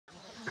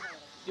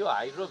त्यो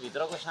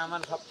हाइड्रोभित्रको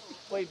सामान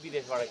सबै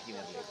विदेशबाट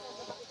किनेर ल्याएको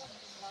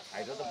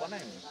हाइड्रो त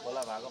बनायो नि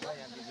खोला भएको भए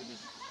यहाँ बिजुली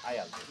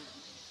आइहाल्छ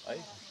है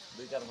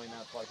 2-4 महिना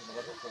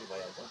पर्खिनुपर्छ फेरि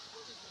भइहाल्छ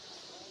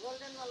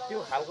त्यो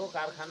खालको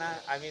कारखाना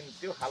आई मिन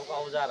त्यो खालको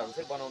औजारहरू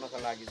चाहिँ बनाउनको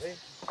लागि चाहिँ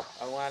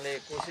उहाँले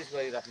कोसिस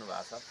गरिराख्नु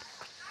भएको छ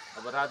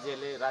अब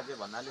राज्य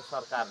भन्नाले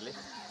सरकारले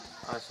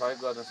सहयोग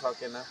गर्न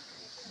सकेन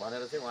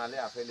भनेर चाहिँ उहाँले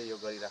आफैले यो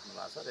गरिराख्नु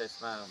भएको छ र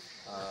यसमा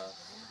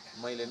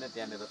मैले नै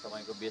त्यहाँनिर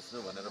तपाईँको बेच्नु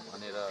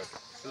भनेर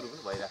सुरु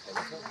पनि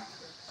भइराखेको छ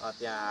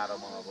त्यहाँ आएर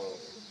म अब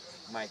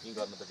माइकिङ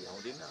गर्न त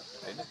भ्याउँदिनँ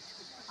होइन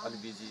अलि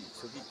बिजी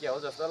छु कि के हो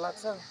जस्तो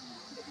लाग्छ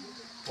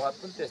पद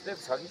पनि त्यस्तै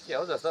छ कि के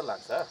हो जस्तो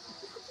लाग्छ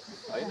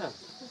होइन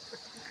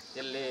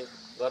त्यसले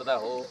गर्दा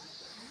हो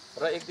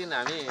र एक दिन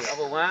हामी अब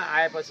उहाँ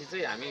आएपछि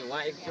चाहिँ हामी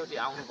उहाँ एकचोटि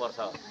आउनुपर्छ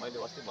मैले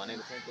अस्ति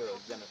भनेको थिएँ त्यो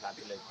एकजना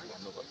साथीलाई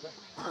भन्नुपर्छ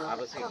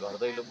आएपछि घर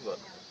दैलो पनि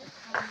गर्नु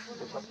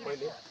त्यो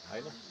सबैले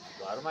होइन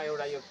घरमा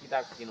एउटा यो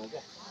किताब किनौँ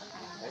क्या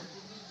है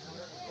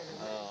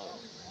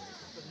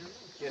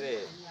के अरे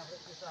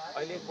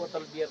अहिले एक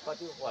बोतल बियर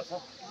कति पर्छ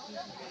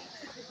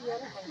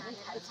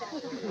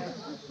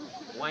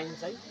वाइन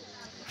चाहिँ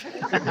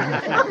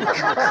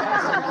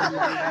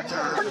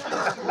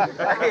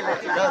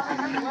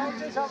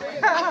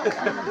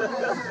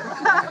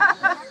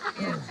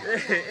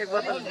एक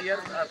बोतल बियर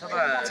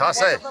अथवा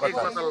एक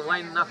बोतल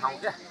वाइन नखाउँ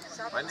क्या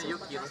होइन यो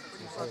किनौँ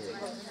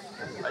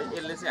है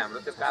यसले चाहिँ हाम्रो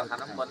त्यो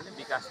कारखाना पनि बन्ने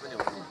विकास पनि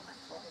हुने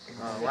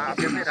उहाँ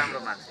अत्यन्तै राम्रो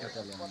मान्छे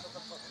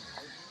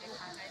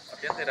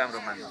अत्यन्तै राम्रो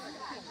मान्छे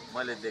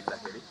मैले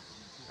देख्दाखेरि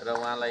र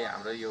उहाँलाई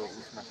हाम्रो यो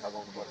उसमा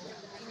सघाउनुपर्छ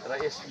र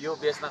यो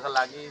बेच्नका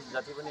लागि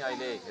जति पनि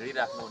अहिले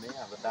हिँडिराख्नु हुने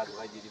हाम्रो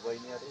दाजुभाइ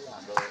दिदीबहिनीहरू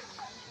हाम्रो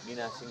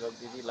मिना सिङ्गल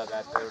दिदी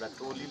लगायतका एउटा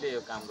टोलीले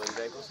यो काम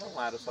गरिरहेको छ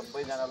उहाँहरू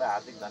सबैजनालाई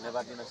हार्दिक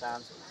धन्यवाद दिन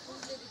चाहन्छु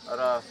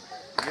र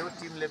यो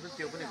टिमले पनि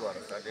त्यो पनि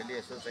गर्छ अलिअलि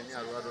यसो चाहिँ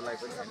अरूलाई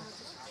पनि होइन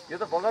यो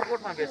त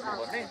बगरकोटमा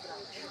बेच्नुपर्ने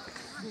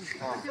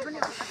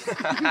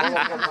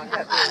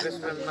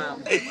रेस्टुरेन्टमा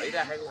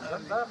भइराखेको हुन्छ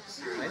नि त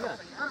होइन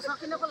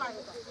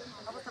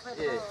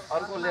ए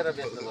अर्को लिएर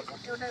बेच्नुपर्छ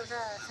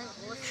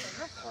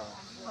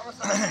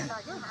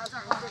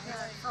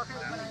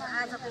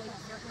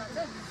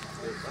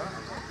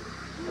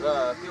र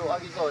त्यो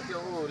अघिको त्यो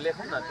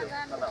लेखौँ न त्यो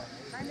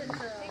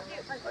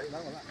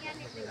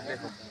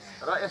लेखौँ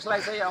र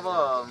यसलाई चाहिँ अब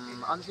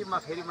अन्तिममा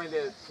फेरि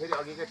मैले फेरि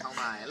अघिकै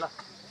ठाउँमा आएँ ल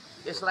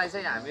यसलाई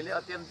चाहिँ हामीले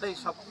अत्यन्तै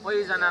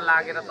सबैजना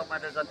लागेर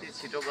तपाईँले जति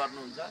छिटो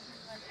गर्नुहुन्छ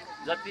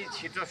जति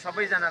छिटो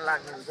सबैजना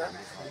लाग्नुहुन्छ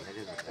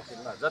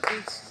जति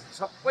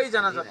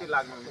सबैजना जति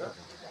लाग्नुहुन्छ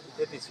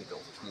त्यति छिटो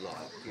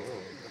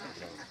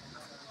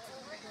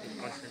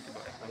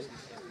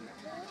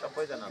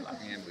सबैजना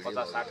लाग्छ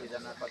 50-60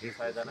 जना कति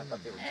 100 जना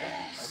कति हुन्छ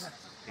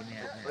होइन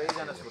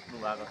सबैजना छुट्नु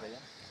भएको छ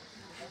यहाँ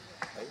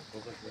है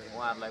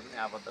उहाँहरूलाई पनि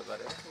आबद्ध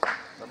गरेर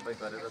सबै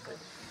गरेर चाहिँ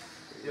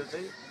त्यो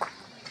चाहिँ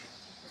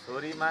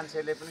छोरी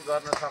मान्छेले पनि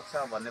गर्न सक्छ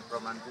भन्ने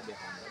प्रमाण चाहिँ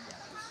देखाउँछ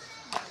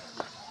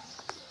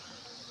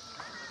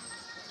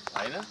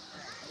होइन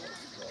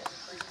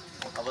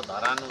अब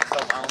धरान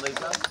उत्सव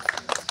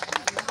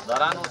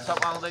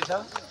आउँदैछ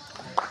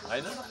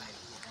होइन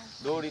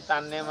डोरी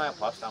तान्नेमा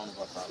फर्स्ट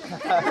आउनुपर्छ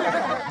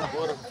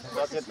गोरु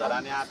सचेत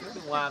धराने आएको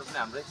थियो उहाँहरू पनि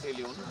हाम्रै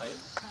चेली हुनु है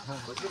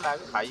खुसी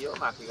लाग्यो खाइयो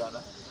माथि गएर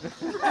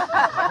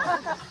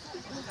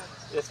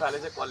यसपालि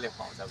चाहिँ कसले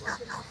खुवाउँछ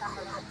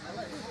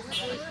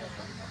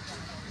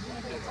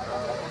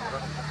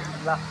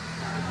ल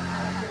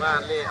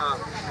उहाँहरूले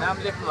नाम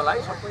लेख्नु होला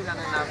है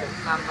सबैजना नाम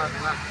लेख्नु नाममा के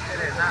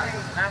अरे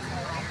नाम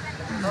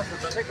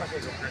नसुत्नु चाहिँ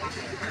कसैको